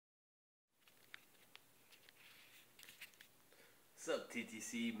What's up,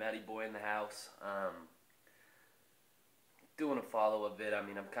 TTC? Matty Boy in the house. Doing a follow-up vid. I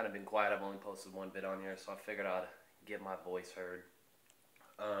mean, I've kind of been quiet. I've only posted one vid on here, so I figured I'd get my voice heard.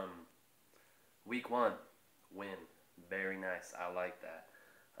 Week 1, win. Very nice. I like that.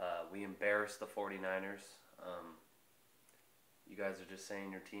 We embarrassed the 49ers. You guys are just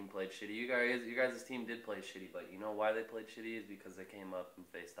saying your team played shitty. You guys' team did play shitty, but you know why they played shitty is because they came up and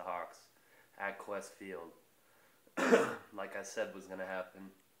faced the Hawks at Quest Field. Like I said was going to happen.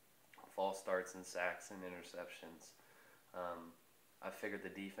 False starts and sacks and interceptions. I figured the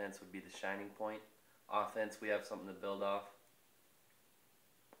defense would be the shining point. Offense, we have something to build off.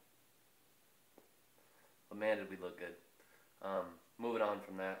 But man, did we look good. Moving on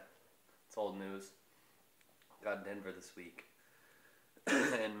from that. It's old news. Got Denver this week.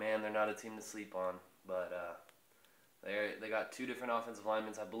 And man, they're not a team to sleep on. But they got 2 different offensive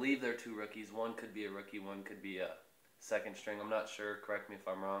linemen. I believe they're 2 rookies. One could be a rookie. One could be a second string. I'm not sure. Correct me if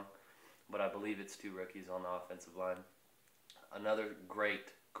I'm wrong. But I believe it's 2 rookies on the offensive line. Another great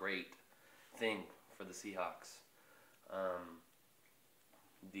thing for the Seahawks.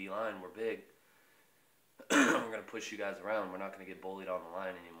 D-line, we're big. We're going to push you guys around. We're not going to get bullied on the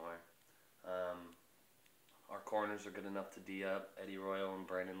line anymore. Our corners are good enough to D up. Eddie Royal and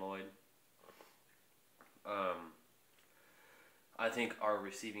Brandon Lloyd. I think our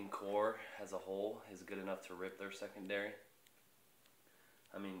receiving core as a whole is good enough to rip their secondary.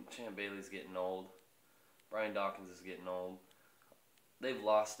 I mean, Champ Bailey's getting old. Brian Dawkins is getting old. They've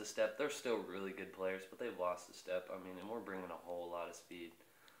lost a step. They're still really good players, but they've lost a step. I mean, and we're bringing a whole lot of speed.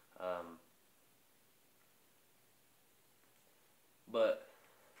 But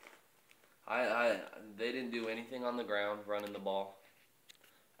they didn't do anything on the ground running the ball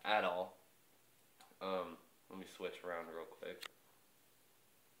at all. Let me switch around real quick.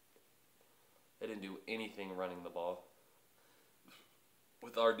 They didn't do anything running the ball.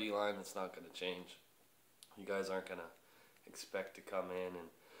 With our D-line, it's not going to change. You guys aren't going to expect to come in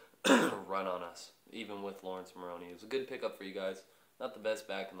and run on us, even with Lawrence Maroney. It was a good pickup for you guys. Not the best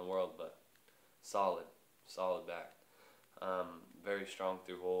back in the world, but solid back. Very strong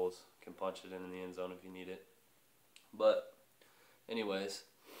through holes. Can punch it in the end zone if you need it. But anyways,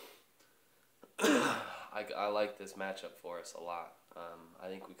 I like this matchup for us a lot. I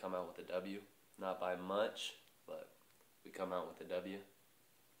think we come out with a W. Not by much, but we come out with a W.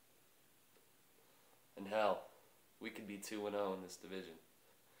 And hell, we could be 2-0 in this division.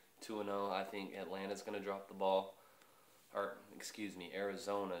 2-0, I think Atlanta's going to drop the ball. Or, excuse me,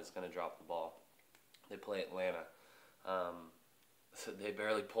 Arizona is going to drop the ball. They play Atlanta. So they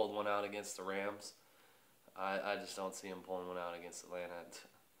barely pulled one out against the Rams. I just don't see them pulling one out against Atlanta.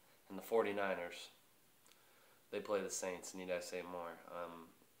 And the 49ers, they play the Saints, need I say more.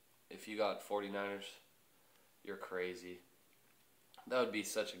 If you got 49ers, you're crazy. That would be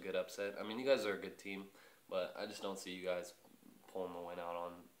such a good upset. I mean, you guys are a good team, but I just don't see you guys pulling the win out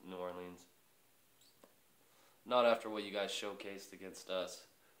on New Orleans. Not after what you guys showcased against us.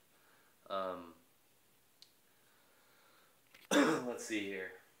 Let's see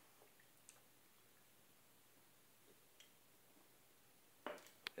here.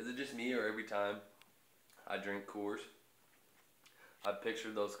 Is it just me, or every time I drink Coors, I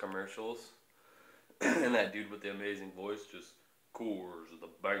pictured those commercials and that dude with the amazing voice, just Coors, the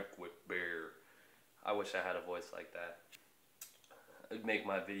banquet beer. I wish I had a voice like that. It'd make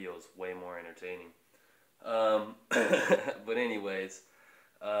my videos way more entertaining. But anyways,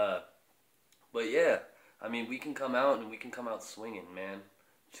 but yeah, I mean, we can come out and we can come out swinging, man.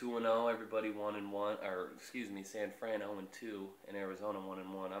 2-0, everybody 1-1, or excuse me, San Fran 0-2, and Arizona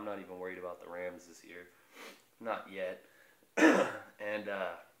 1-1. I'm not even worried about the Rams this year, not yet. And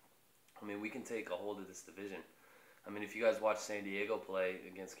I mean, we can take a hold of this division. I mean, if you guys watch San Diego play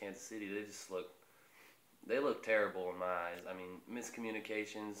against Kansas City, they look terrible in my eyes. I mean,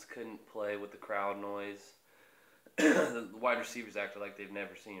 miscommunications, couldn't play with the crowd noise. The wide receivers acted like they've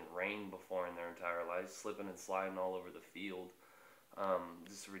never seen rain before in their entire lives, slipping and sliding all over the field.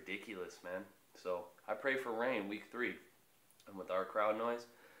 Just ridiculous, man. So I pray for rain week 3. And with our crowd noise,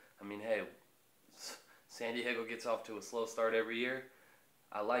 I mean, hey, San Diego gets off to a slow start every year.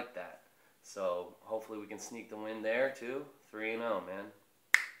 I like that. So hopefully we can sneak the win there too. 3-0, man.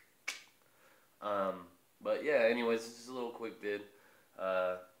 But yeah, anyways, this is a little quick vid.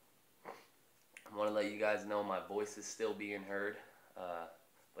 I want to let you guys know my voice is still being heard.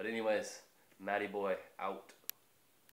 But anyways, Matty Boy out.